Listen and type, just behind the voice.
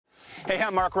Hey,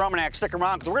 I'm Mark Romanak. Stick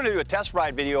around because we're going to do a test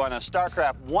ride video on a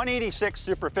Starcraft 186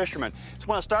 Superfisherman. It's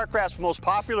one of Starcraft's most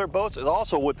popular boats. It's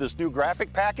also, with this new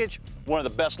graphic package, one of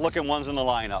the best looking ones in the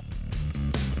lineup.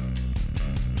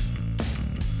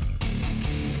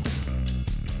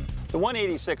 The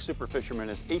 186 Superfisherman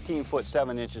is 18 foot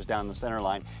 7 inches down the center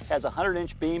line, has a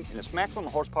 100-inch beam, and its maximum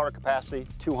horsepower capacity,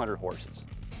 200 horses.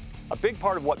 A big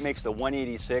part of what makes the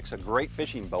 186 a great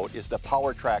fishing boat is the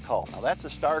Power Track hull. Now that's a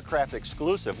Starcraft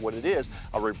exclusive. What it is,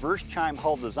 a reverse chime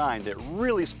hull design that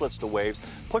really splits the waves,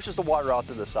 pushes the water out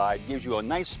to the side, gives you a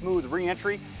nice smooth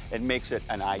re-entry, and makes it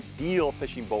an ideal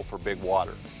fishing boat for big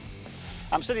water.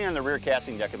 I'm sitting on the rear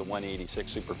casting deck of the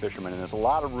 186 Superfisherman, and there's a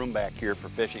lot of room back here for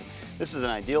fishing. This is an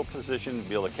ideal position to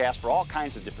be able to cast for all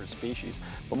kinds of different species.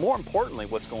 But more importantly,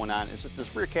 what's going on is that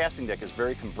this rear casting deck is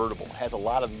very convertible. It has a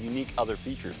lot of unique other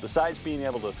features. Besides being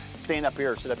able to stand up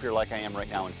here or sit up here like I am right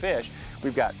now and fish,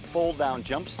 we've got fold-down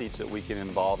jump seats that we can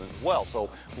involve as well. So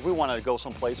if we want to go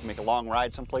someplace, make a long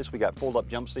ride someplace, we got fold-up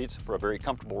jump seats for a very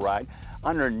comfortable ride.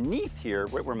 Underneath here,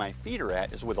 right where my feet are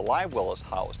at, is where the live well is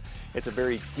housed. It's a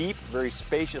very deep, very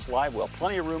spacious live well.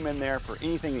 Plenty of room in there for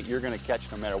anything that you're going to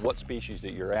catch, no matter what species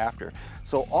that you're after.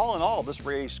 So all in all, this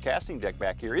raised casting deck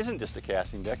back here isn't just a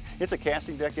casting deck. It's a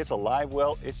casting deck, it's a live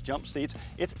well, it's jump seats,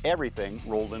 it's everything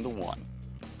rolled into one.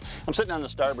 I'm sitting on the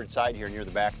starboard side here near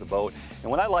the back of the boat, and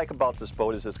what I like about this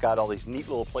boat is it's got all these neat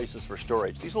little places for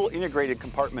storage. These little integrated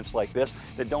compartments like this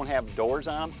that don't have doors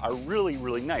on them are really,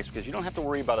 really nice because you don't have to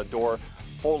worry about a door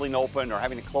folding open or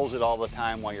having to close it all the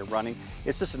time while you're running.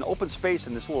 It's just an open space,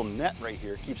 and this little net right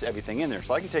here keeps everything in there.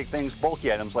 So I can take things,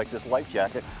 bulky items like this life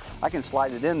jacket, I can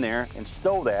slide it in there and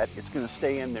stow that. It's going to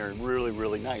stay in there really,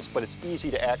 really nice, but it's easy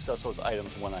to access those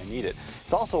items when I need it.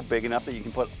 It's also big enough that you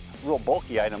can put real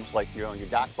bulky items like your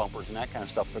dock bumpers and that kind of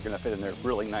stuff. They're going to fit in there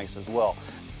really nice as well.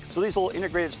 So these little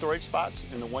integrated storage spots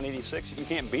in the 186, you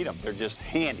can't beat them. They're just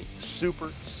handy,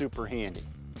 super, super handy.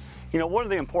 You know, one of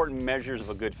the important measures of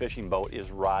a good fishing boat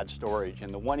is rod storage, and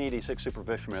the 186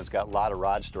 Superfisherman has got a lot of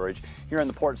rod storage. Here on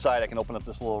the port side, I can open up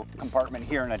this little compartment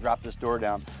here and I drop this door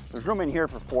down. There's room in here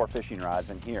for 4 fishing rods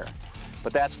in here,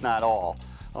 but that's not all.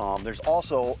 There's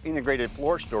also integrated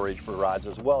floor storage for rods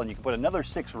as well, and you can put another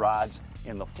 6 rods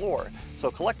in the floor.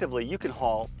 So collectively, you can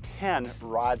haul 10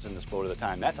 rods in this boat at a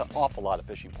time. That's an awful lot of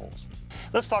fishing poles.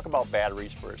 Let's talk about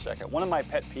batteries for a second. One of my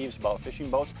pet peeves about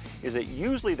fishing boats is that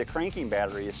usually the cranking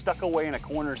battery is stuck away in a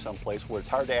corner someplace where it's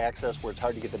hard to access, where it's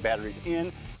hard to get the batteries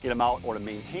in, get them out, or to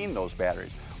maintain those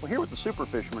batteries. Well, here with the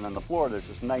Superfisherman on the floor, there's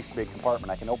this nice big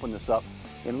compartment. I can open this up,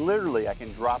 and literally I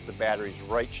can drop the batteries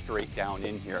right straight down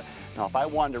in here. Now, if I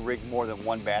wanted to rig more than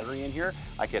 1 battery in here,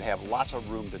 I could have lots of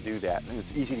room to do that. And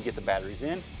it's easy to get the batteries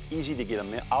in, easy to get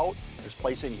them out. There's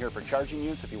place in here for charging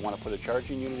units if you want to put a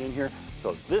charging unit in here.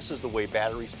 So this is the way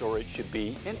battery storage should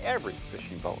be in every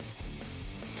fishing boat.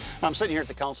 I'm sitting here at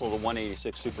the console of the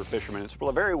 186 Superfisherman. It's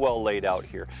very well laid out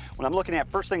here. When I'm looking at,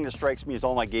 first thing that strikes me is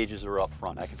all my gauges are up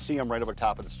front. I can see them right over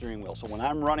top of the steering wheel. So when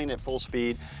I'm running at full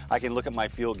speed, I can look at my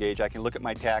fuel gauge, I can look at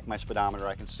my tach, my speedometer,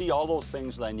 I can see all those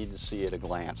things that I need to see at a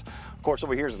glance. Of course,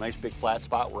 over here is a nice big flat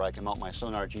spot where I can mount my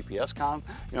sonar GPS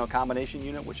combination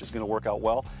unit, which is going to work out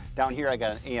well. Down here I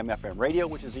got an AM/FM radio,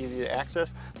 which is easy to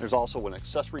access. There's also an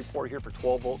accessory port here for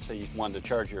 12 volts, so you wanted to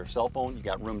charge your cell phone, you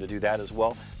got room to do that as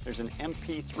well. There's an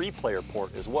MP3 player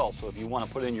port as well, so if you want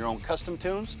to put in your own custom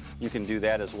tunes, you can do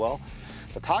that as well.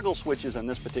 The toggle switches on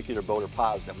this particular boat are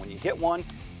positive. When you hit one,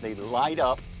 they light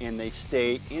up and they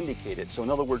stay indicated. So in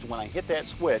other words, when I hit that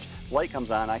switch, light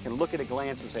comes on, I can look at a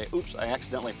glance and say, oops, I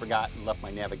accidentally forgot and left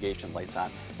my navigation lights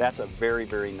on. That's a very,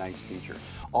 very nice feature.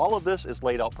 All of this is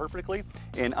laid out perfectly,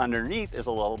 and underneath is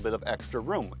a little bit of extra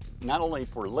room. Not only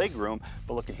for leg room,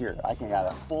 but look at here. I can add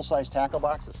a full-size tackle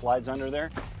box that slides under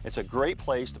there. It's a great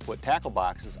place to put tackle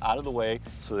boxes out of the way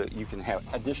so that you can have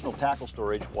additional tackle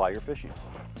storage while you're fishing.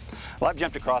 Well, I've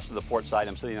jumped across to the port side.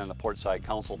 I'm sitting on the port side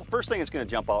console. The first thing that's going to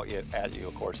jump out at you,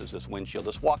 of course, is this windshield.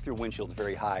 This walk-through windshield is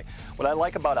very high. What I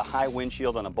like about a high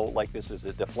windshield on a boat like this is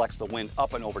it deflects the wind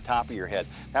up and over top of your head.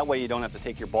 That way you don't have to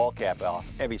take your ball cap off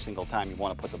every single time you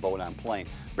want to put the boat on plane.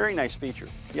 Very nice feature.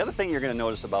 The other thing you're going to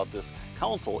notice about this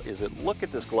console is that look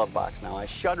at this glove box. Now, I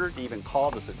shudder to even call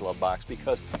this a glove box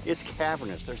because it's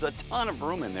cavernous. There's a ton of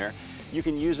room in there. You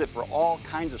can use it for all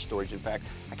kinds of storage. In fact,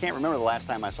 I can't remember the last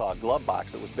time I saw a glove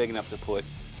box that was big enough to put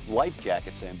life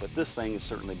jackets in, but this thing is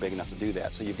certainly big enough to do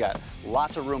that. So you've got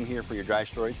lots of room here for your dry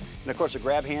storage. And of course, the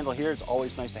grab handle here, it's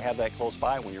always nice to have that close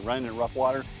by. When you're running in rough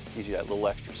water, it gives you that little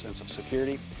extra sense of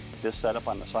security. This setup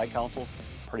on the side console,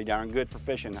 pretty darn good for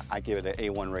fishing. I give it an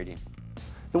A1 rating.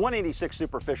 The 186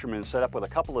 Superfisherman is set up with a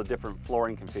couple of different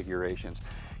flooring configurations.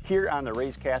 Here on the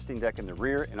raised casting deck in the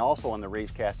rear and also on the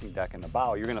raised casting deck in the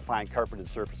bow, you're going to find carpeted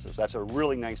surfaces. That's a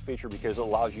really nice feature because it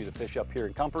allows you to fish up here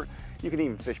in comfort. You can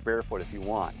even fish barefoot if you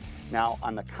want. Now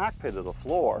on the cockpit of the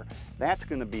floor, that's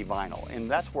going to be vinyl, and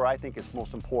that's where I think it's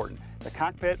most important. The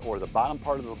cockpit or the bottom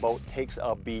part of the boat takes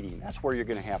a beating. That's where you're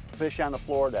going to have fish on the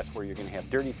floor. That's where you're going to have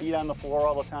dirty feet on the floor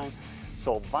all the time.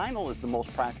 So vinyl is the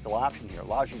most practical option here. It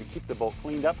allows you to keep the boat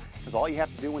cleaned up because all you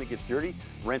have to do when it gets dirty,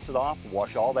 rinse it off,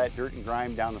 wash all that dirt and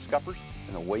grime down the scuppers,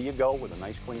 and away you go with a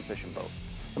nice clean fishing boat.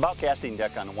 The bow casting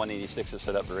deck on the 186 is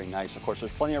set up very nice. Of course,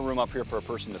 there's plenty of room up here for a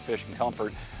person to fish in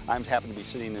comfort. I happen to be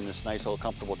sitting in this nice little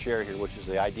comfortable chair here, which is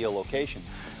the ideal location.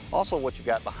 Also, what you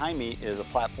got behind me is a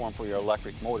platform for your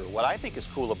electric motor. What I think is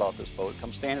cool about this boat, it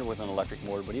comes standard with an electric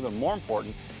motor, but even more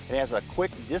important, it has a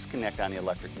quick disconnect on the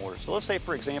electric motor. So let's say,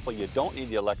 for example, you don't need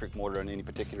the electric motor at any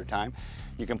particular time.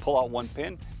 You can pull out one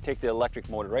pin, take the electric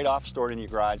motor right off, store it in your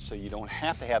garage so you don't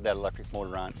have to have that electric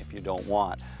motor on if you don't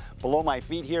want. Below my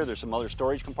feet here, there's some other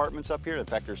storage compartments up here. In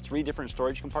fact, there's 3 different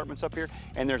storage compartments up here,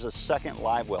 and there's a second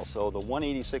live well. So the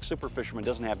 186 Superfisherman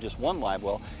doesn't have just one live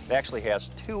well, it actually has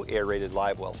 2 aerated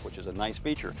live wells, which is a nice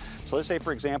feature. So let's say,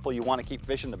 for example, you want to keep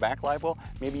fishing the back live well,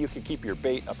 maybe you could keep your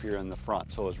bait up here in the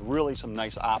front. So it's really some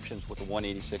nice options with the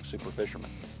 186 Superfisherman.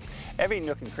 Every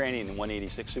nook and cranny in the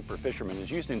 186 Superfisherman is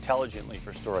used intelligently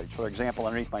for storage. For example,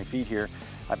 underneath my feet here,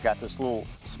 I've got this little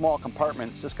small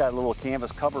compartment. It's just got a little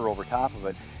canvas cover over top of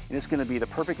it. And it's going to be the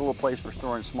perfect little place for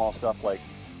storing small stuff like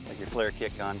your flare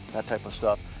kit gun, that type of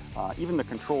stuff. Even the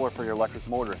controller for your electric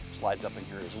motor slides up in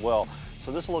here as well.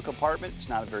 So this little compartment, it's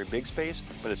not a very big space,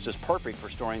 but it's just perfect for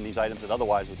storing these items that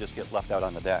otherwise would just get left out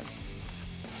on the deck.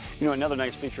 You know, another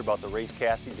nice feature about the raised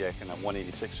casting deck in a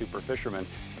 186 Superfisherman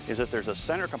is that there's a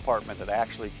center compartment that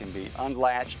actually can be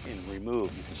unlatched and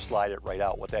removed. You can slide it right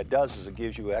out. What that does is it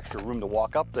gives you extra room to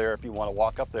walk up there if you want to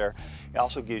walk up there. It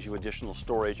also gives you additional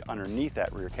storage underneath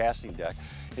that rear casting deck.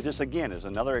 It just, again, is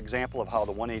another example of how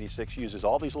the 186 uses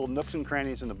all these little nooks and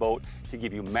crannies in the boat to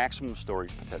give you maximum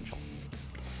storage potential.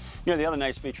 You know, the other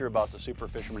nice feature about the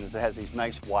Superfisherman is it has these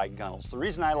nice wide gunnels. The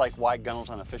reason I like wide gunnels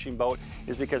on a fishing boat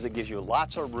is because it gives you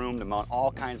lots of room to mount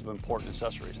all kinds of important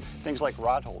accessories. Things like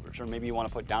rod holders, or maybe you want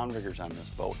to put downriggers on this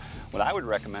boat. What I would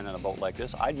recommend on a boat like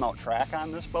this, I'd mount track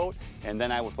on this boat, and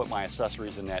then I would put my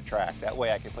accessories in that track. That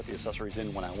way I can put the accessories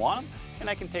in when I want them,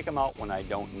 and I can take them out when I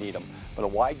don't need them. But a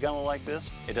wide gunnel like this,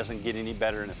 it doesn't get any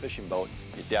better in a fishing boat.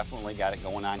 You definitely got it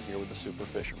going on here with the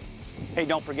Superfisherman. Hey,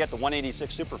 don't forget the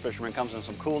 186 Superfisherman comes in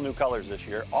some cool new colors this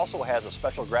year. Also has a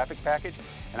special graphic package,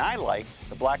 and I like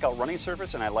the blackout running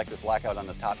surface, and I like the blackout on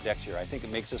the top decks here. I think it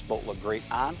makes this boat look great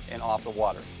on and off the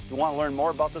water. If you want to learn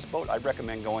more about this boat, I'd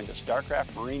recommend going to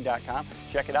starcraftmarine.com,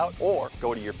 check it out, or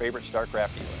go to your favorite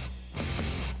Starcraft dealer.